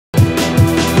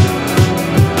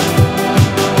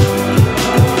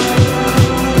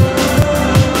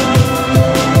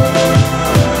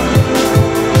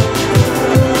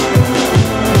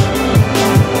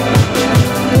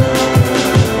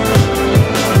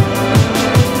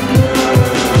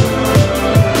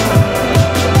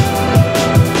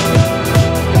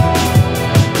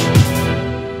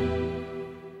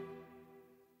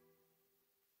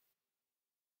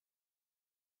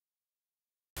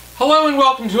Hello and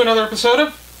welcome to another episode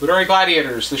of Literary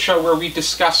Gladiators, the show where we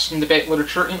discuss and debate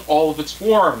literature in all of its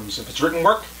forms. If it's written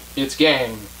work, it's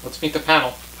game. Let's meet the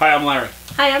panel. Hi, I'm Larry.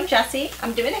 Hi, I'm Jesi.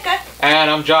 I'm Dominica.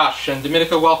 And I'm Josh. And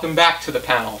Dominica, welcome back to the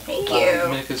panel. Thank you.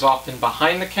 Dominica's often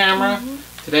behind the camera.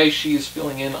 Today she is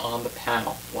filling in on the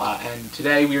panel. And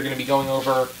today we are going to be going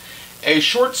over a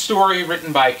short story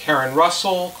written by Karen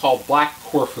Russell called Black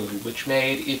Corfu, which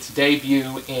made its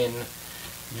debut in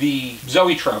the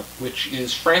Zoetrope, which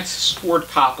is Francis Ford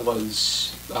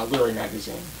Coppola's literary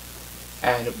magazine.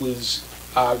 And it was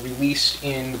released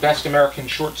in the Best American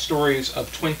Short Stories of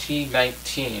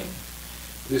 2019.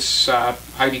 This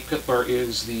Heidi Pittler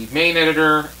is the main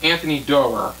editor. Anthony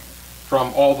Doerr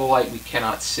from All the Light We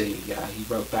Cannot See,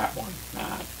 he wrote that one,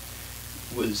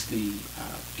 was the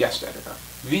guest editor.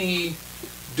 The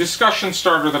discussion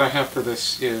starter that I have for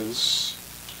this is,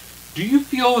 do you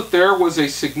feel that there was a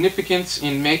significance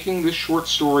in making this short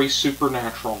story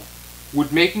supernatural?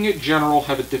 Would making it general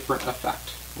have a different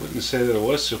effect? I wouldn't say that it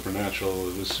was supernatural,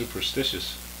 it was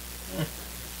superstitious.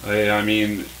 I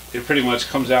mean, it pretty much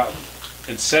comes out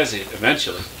and says it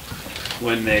eventually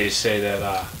when they say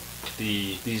that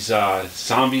these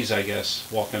zombies, I guess,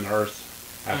 walk on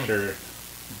Earth after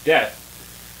death.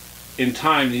 In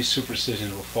time, these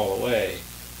superstitions will fall away,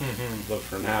 but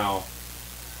for now,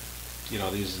 you know,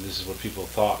 this is what people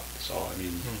thought. So I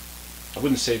mean, I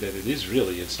wouldn't say that it is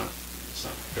really. It's not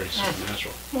very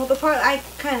supernatural. Well, the part I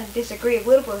kind of disagree a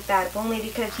little bit with that, only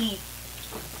because at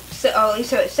least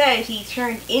so it says, he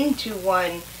turned into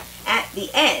one at the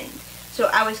end. So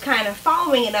I was kind of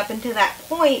following it up until that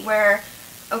point where,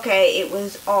 okay, it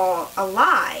was all a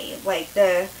lie. Like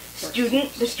the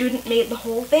student made the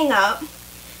whole thing up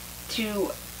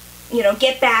to, you know,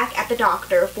 get back at the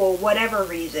doctor for whatever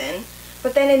reason.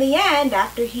 But then in the end,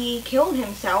 after he killed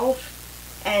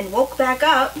himself and woke back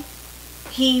up,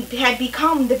 he had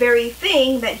become the very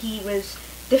thing that he was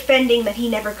defending that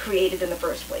he never created in the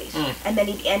first place. And then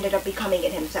he ended up becoming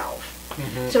it himself.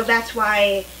 So that's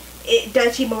why it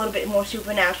does seem a little bit more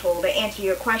supernatural. To answer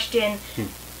your question,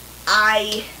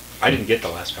 I didn't get the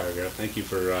last paragraph. Thank you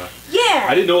for. Yeah.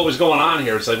 I didn't know what was going on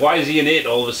here. It's like, why is he in it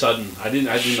all of a sudden? I didn't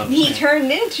understand. He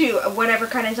turned into whatever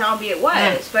kind of zombie it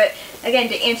was. But again,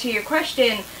 to answer your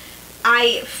question,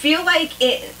 I feel like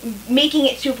making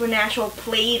it supernatural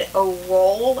played a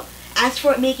role. As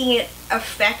for making it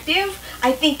effective,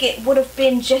 I think it would have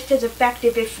been just as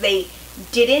effective if they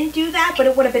didn't do that, but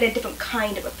it would have been a different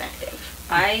kind of effective.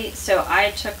 So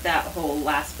I took that whole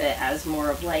last bit as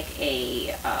more of like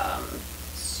a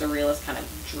surrealist kind of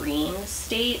dream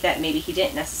state, that maybe he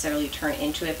didn't necessarily turn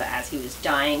into it, but as he was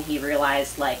dying, he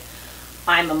realized, like,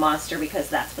 I'm a monster because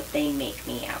that's what they make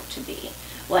me out to be.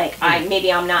 Like,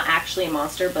 maybe I'm not actually a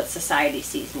monster, but society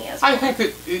sees me as one. I think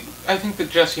that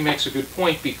Jesi makes a good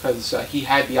point, because he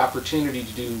had the opportunity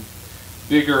to do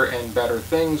bigger and better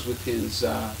things with his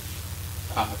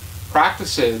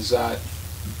practices,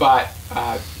 but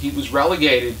he was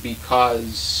relegated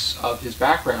because of his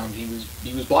background.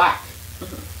 He was black,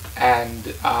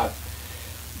 and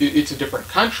it's a different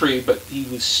country, but he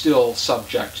was still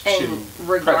subject to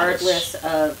regardless prejudice.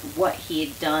 of what he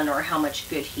had done or how much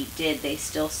good he did, they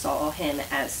still saw him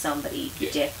as somebody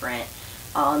different,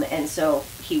 and so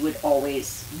he would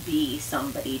always be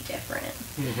somebody different,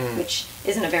 which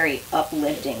isn't a very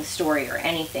uplifting story or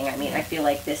anything. I mean, I feel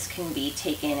like this can be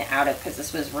taken out of, because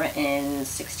this was written in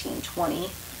 1620,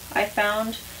 I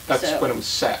found. That's when it was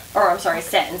set. Or, I'm sorry,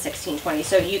 set in 1620.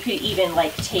 So you could even,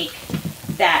 like, take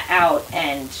that out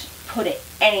and put it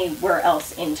anywhere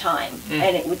else in time,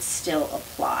 and it would still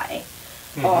apply,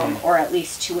 or at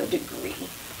least to a degree.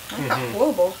 That's not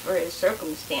horrible for his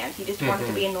circumstance. He just wanted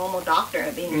to be a normal doctor.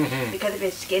 I mean, because of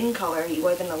his skin color, he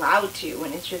wasn't allowed to,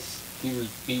 and it's just...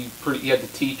 He had to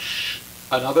teach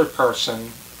another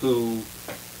person who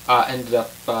ended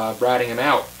up ratting him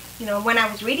out. You know, when I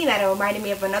was reading that, it reminded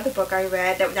me of another book I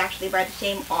read that was actually by the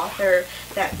same author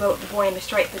that wrote The Boy in the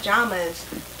Striped Pajamas,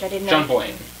 which I didn't know. John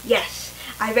Boyne. Yes.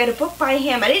 I read a book by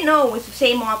him. I didn't know it was the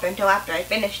same author until after I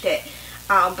finished it.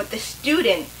 But the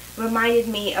student reminded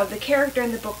me of the character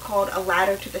in the book called A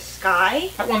Ladder to the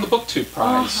Sky. That won the BookTube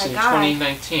Prize in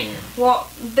 2019. Well,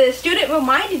 the student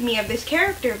reminded me of this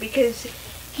character because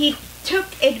he took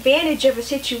advantage of a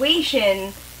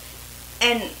situation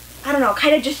and, I don't know,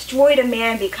 kind of destroyed a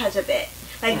man because of it.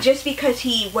 Like, just because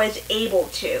he was able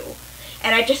to.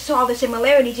 And I just saw the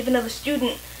similarities, even though the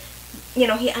student, you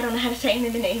know, I don't know how to say any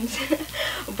of the names,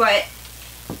 but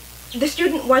the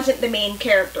student wasn't the main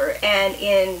character, and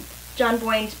in John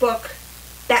Boyne's book,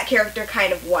 that character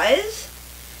kind of was.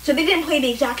 So they didn't play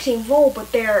the exact same role,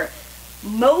 but their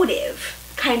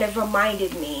motive kind of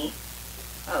reminded me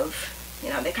of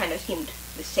they kind of seemed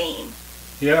the same.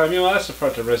 Yeah, I mean, well, that's the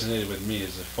part that resonated with me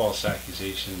is the false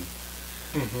accusation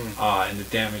and the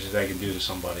damage that can do to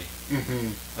somebody.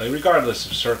 Like, regardless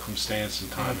of circumstance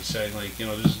and time, it's saying, like,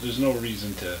 there's no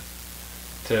reason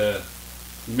to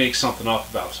make something up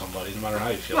about somebody, no matter how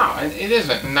you feel. No, it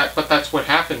isn't, but that's what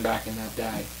happened back in that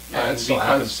day. Yeah, it still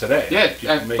happens today. Yeah,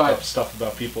 people make up stuff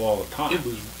about people all the time.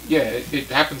 It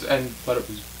happens, but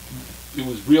it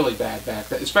was really bad back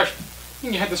then. Especially,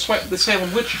 you had the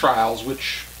Salem witch trials,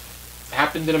 which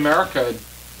happened in America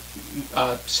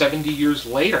 70 years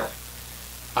later,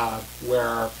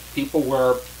 where people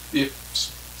were,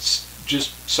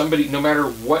 just somebody, no matter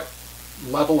what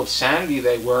level of sanity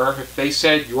they were, if they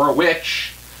said you're a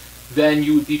witch, then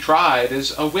you would be tried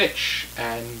as a witch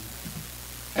and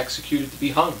executed to be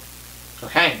hung or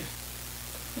hanged.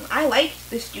 I liked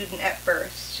the student at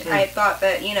first. I thought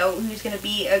that, he was going to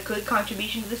be a good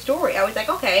contribution to the story. I was like,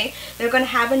 okay, they're going to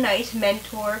have a nice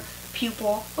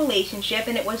mentor-pupil relationship,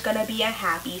 and it was going to be a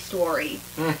happy story.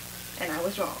 And I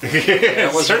was wrong.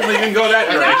 It certainly didn't go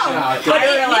that direction. No, but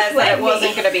I realized that it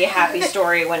wasn't going to be a happy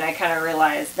story when I kind of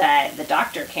realized that the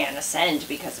doctor can't ascend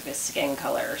because of his skin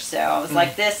color. So I was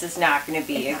like, this is not going to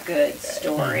be a good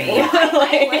story.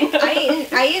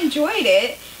 I enjoyed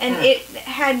it, and it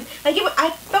had, I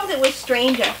felt it was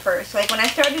strange at first. Like, when I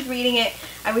started reading it,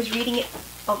 I was reading it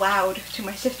aloud to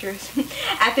my sisters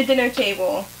at the dinner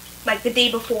table. Like, the day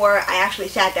before, I actually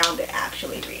sat down to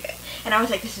actually read it. And I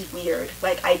was like, this is weird.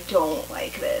 Like, I don't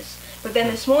like this. But then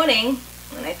this morning,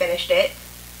 when I finished it,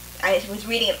 I was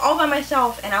reading it all by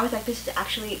myself, and I was like, this is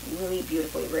actually really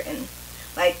beautifully written.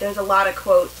 Like, there's a lot of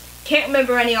quotes. Can't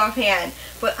remember any offhand,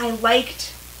 but I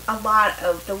liked a lot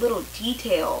of the little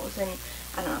details, and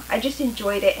I don't know, I just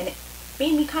enjoyed it, and it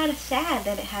made me kind of sad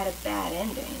that it had a bad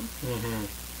ending.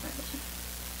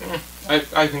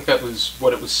 I think that was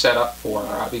what it was set up for,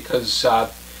 because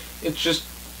it's just,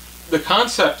 the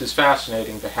concept is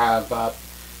fascinating to have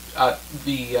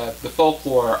the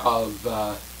folklore of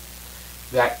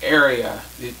that area.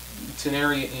 It's an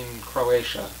area in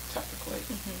Croatia, technically.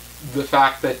 The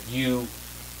fact that you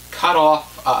cut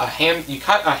off you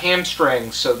cut a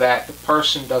hamstring so that the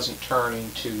person doesn't turn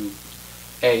into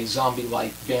a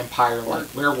zombie-like,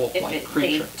 vampire-like, werewolf-like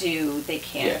creature. If they do, they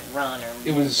can't run or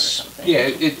move or something.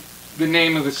 The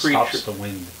name of the creature. Stops the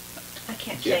wind. I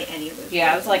can't say any of those.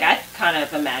 Yeah, I was like, I kind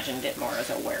of imagined it more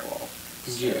as a werewolf.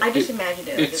 Yeah, I just imagined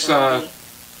it it's as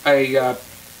a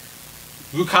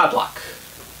Vukadlak.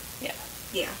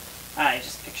 Yeah. I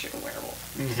just pictured a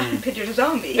werewolf. I pictured a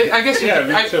zombie. I guess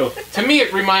me too. To me,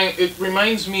 it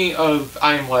reminds me of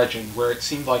I Am Legend, where it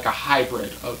seemed like a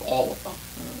hybrid of all of them.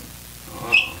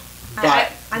 I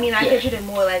pictured it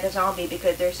more like a zombie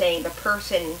because they're saying the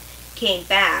person came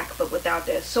back but without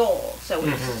their soul. So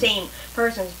it's the same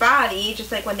person's body,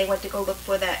 just like when they went to go look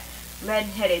for that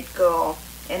red-headed girl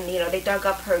and, they dug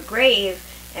up her grave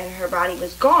and her body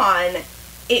was gone.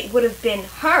 It would have been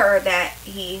her that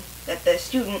the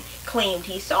student claimed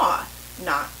he saw,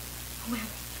 not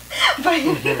but I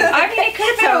mean, it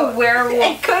could have been a werewolf.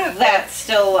 It could have That's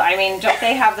still, don't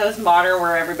they have those modern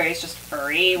where everybody's just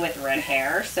furry with red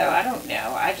hair? So I don't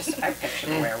know. I pictured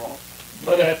a werewolf.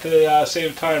 But at the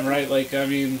same time, right, they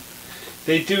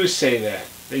do say that.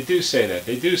 They do say that,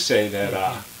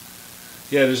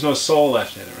 there's no soul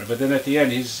left in it, right? But then at the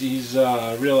end, he's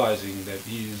realizing that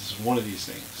he's one of these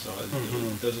things. So it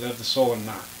doesn't have the soul or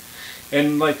not.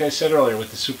 And like I said earlier,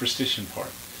 with the superstition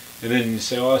part. And then you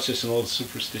say, oh, it's just an old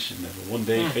superstition that will one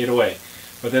day fade away.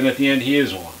 But then at the end, he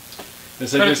is one.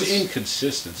 It's like there's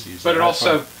inconsistencies. But it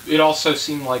also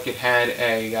seemed like it had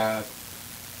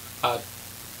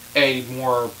a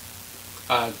more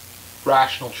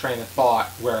rational train of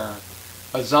thought, where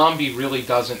a zombie really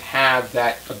doesn't have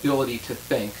that ability to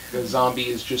think. A zombie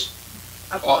is just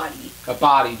a body. A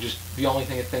body. Just the only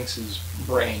thing it thinks is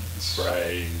brains.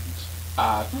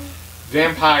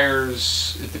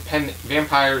 Vampires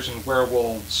and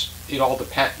werewolves, it all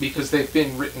depends, because they've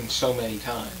been written so many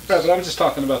times. Right, but I'm just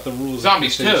talking about the rules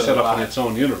Zombies that they too, set up in its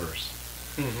own universe.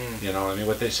 Mm-hmm.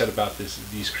 What they said about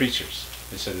these creatures.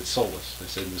 They said it's soulless. They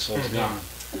said the soul's gone.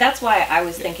 That's why I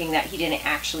was thinking that he didn't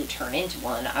actually turn into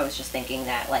one. I was just thinking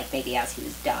that, maybe as he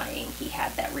was dying, he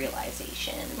had that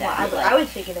realization that, I was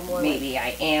thinking it more maybe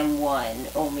I am one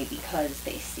only because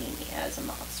they see me as a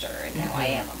monster, and now I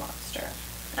am a monster.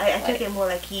 I took it more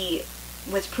like he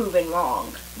was proven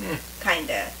wrong,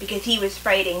 kinda, because he was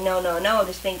fighting, no,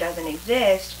 this thing doesn't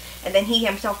exist, and then he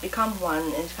himself becomes one,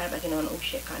 and it's kind of like, an oh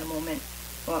shit kind of moment.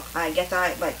 Well, I guess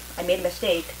I made a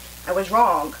mistake. I was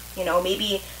wrong.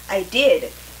 Maybe I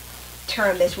did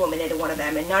turn this woman into one of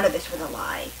them, and none of this was a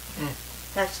lie.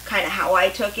 That's kind of how I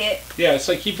took it. Yeah, it's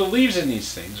like he believes in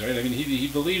these things, right? I mean, he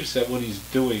believes that what he's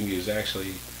doing is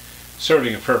actually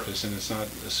serving a purpose, and it's not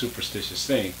a superstitious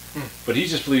thing. But he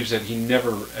just believes that he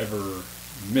never ever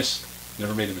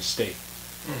never made a mistake.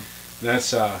 And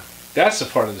that's the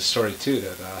part of the story too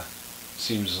that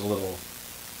seems a little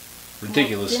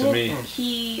ridiculous to me.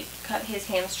 He cut his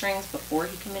hamstrings before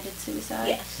he committed suicide.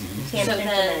 Yes. So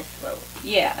then,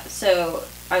 yeah. So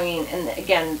I mean, and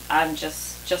again, I'm just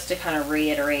to kind of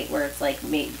reiterate where it's like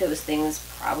those things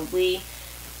probably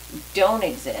don't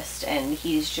exist, and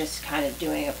he's just kind of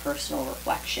doing a personal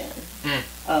reflection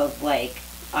of like,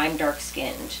 I'm dark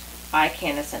skinned, I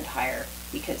can't ascend higher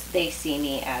because they see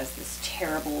me as this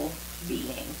terrible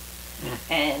being.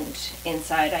 And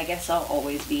inside, I guess I'll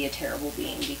always be a terrible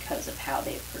being because of how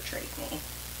they've portrayed me.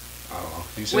 I don't know.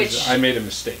 He says, I made a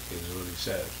mistake, is what he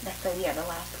said. That's the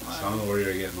last one. So I don't know where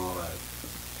you're getting all that.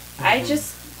 I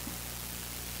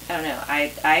don't know.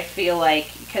 I feel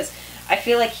like, because I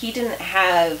feel like he didn't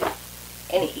have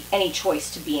any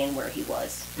choice to be in where he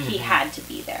was. He had to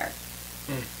be there.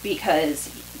 Because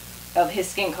of his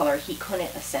skin color, he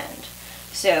couldn't ascend.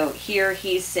 So here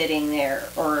he's sitting there,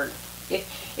 or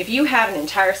if you have an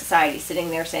entire society sitting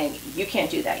there saying, you can't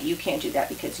do that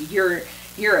because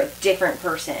you're a different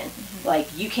person, like,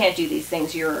 you can't do these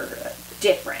things, you're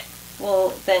different. Well,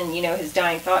 then, his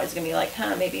dying thought is going to be like,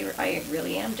 maybe I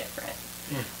really am different.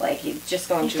 Like, he's just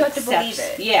going to accept, believe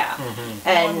it. Yeah.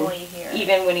 And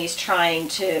even when he's trying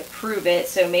to prove it,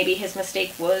 so maybe his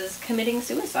mistake was committing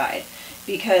suicide,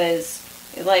 because,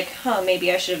 like,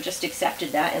 maybe I should have just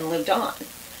accepted that and lived on.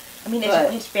 I mean,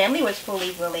 his family was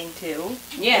fully willing to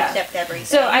accept everything.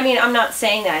 So, I mean, I'm not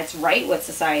saying that it's right what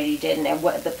society did and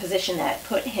what the position that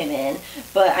put him in,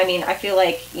 but, I mean, I feel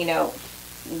like,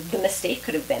 the mistake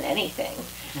could have been anything.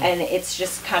 And it's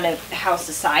just kind of how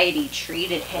society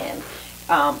treated him,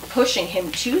 pushing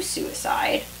him to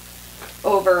suicide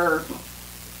over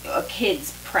a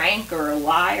kid's prank or a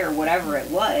lie or whatever it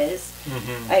was.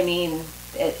 I mean,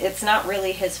 it's not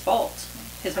really his fault.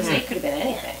 His mistake could have been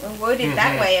anything. Well, worded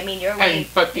that way, I mean, you're right.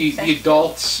 But the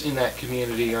adults in that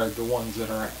community are the ones that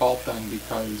are at fault then,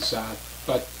 because,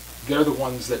 but they're the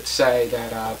ones that say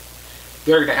that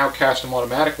they're going to outcast him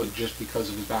automatically just because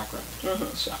of his background.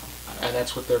 So, and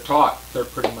that's what they're taught. They're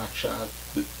pretty much,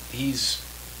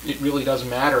 it really doesn't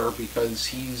matter because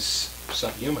he's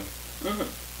subhuman.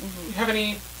 You have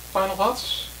any final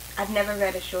thoughts? I've never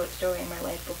read a short story in my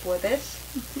life before this.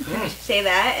 Say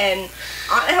that, and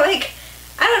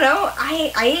I don't know,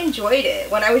 I enjoyed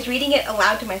it. When I was reading it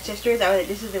aloud to my sisters, I was like,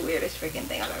 this is the weirdest freaking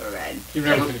thing I've ever read.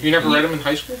 You never read them in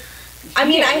high school? I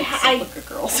mean, I Book of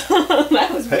Girls.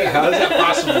 That was weird. How is that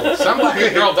possible? Some Book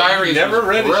of Girl Diaries never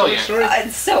read brilliant. a short story?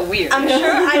 It's so weird. I'm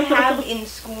sure I have in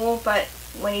school, but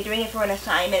when you're doing it for an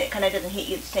assignment, it kind of doesn't hit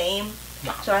you the same.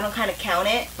 No. So I don't kind of count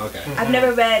it. Okay. I've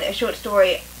never read a short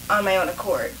story on my own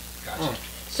accord. Gotcha.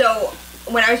 So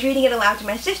when I was reading it aloud to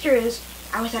my sisters,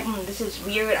 I was like, this is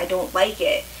weird, I don't like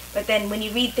it. But then when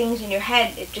you read things in your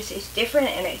head, it's different,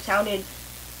 and it sounded,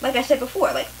 like I said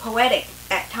before, like poetic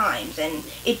at times, and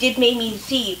it did make me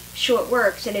see short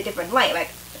works in a different light. Like,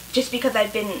 just because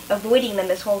I've been avoiding them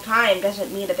this whole time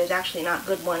doesn't mean that there's actually not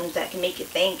good ones that can make you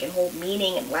think and hold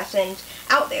meaning and lessons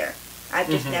out there. I've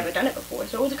just never done it before,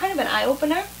 so it was kind of an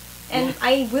eye-opener, and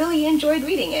I really enjoyed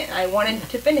reading it. I wanted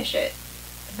to finish it,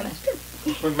 and that's good.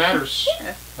 What matters.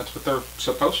 Yeah. That's what they're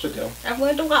supposed to do. I've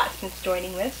learned a lot since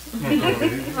joining this.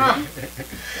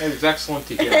 It was excellent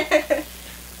to hear.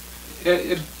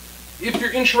 If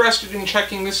you're interested in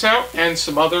checking this out and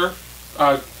some other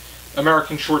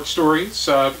American short stories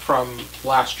from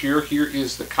last year, here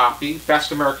is the copy,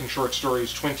 Best American Short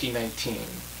Stories 2019.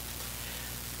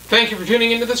 Thank you for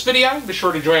tuning into this video. Be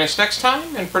sure to join us next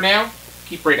time, and for now,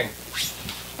 keep reading.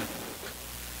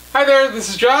 Hi there, this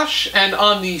is Josh, and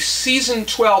on the Season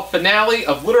 12 finale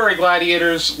of Literary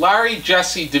Gladiators, Larry,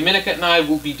 Jesi, Dominica, and I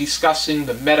will be discussing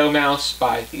The Meadow Mouse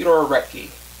by Theodore Retke.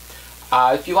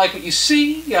 If you like what you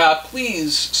see,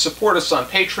 please support us on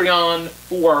Patreon.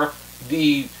 For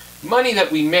the money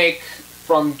that we make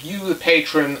from you, the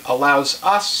patron, allows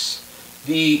us,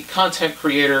 the content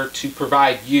creator, to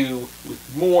provide you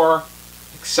with more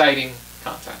exciting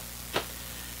content.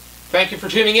 Thank you for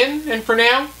tuning in, and for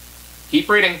now, keep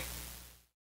reading.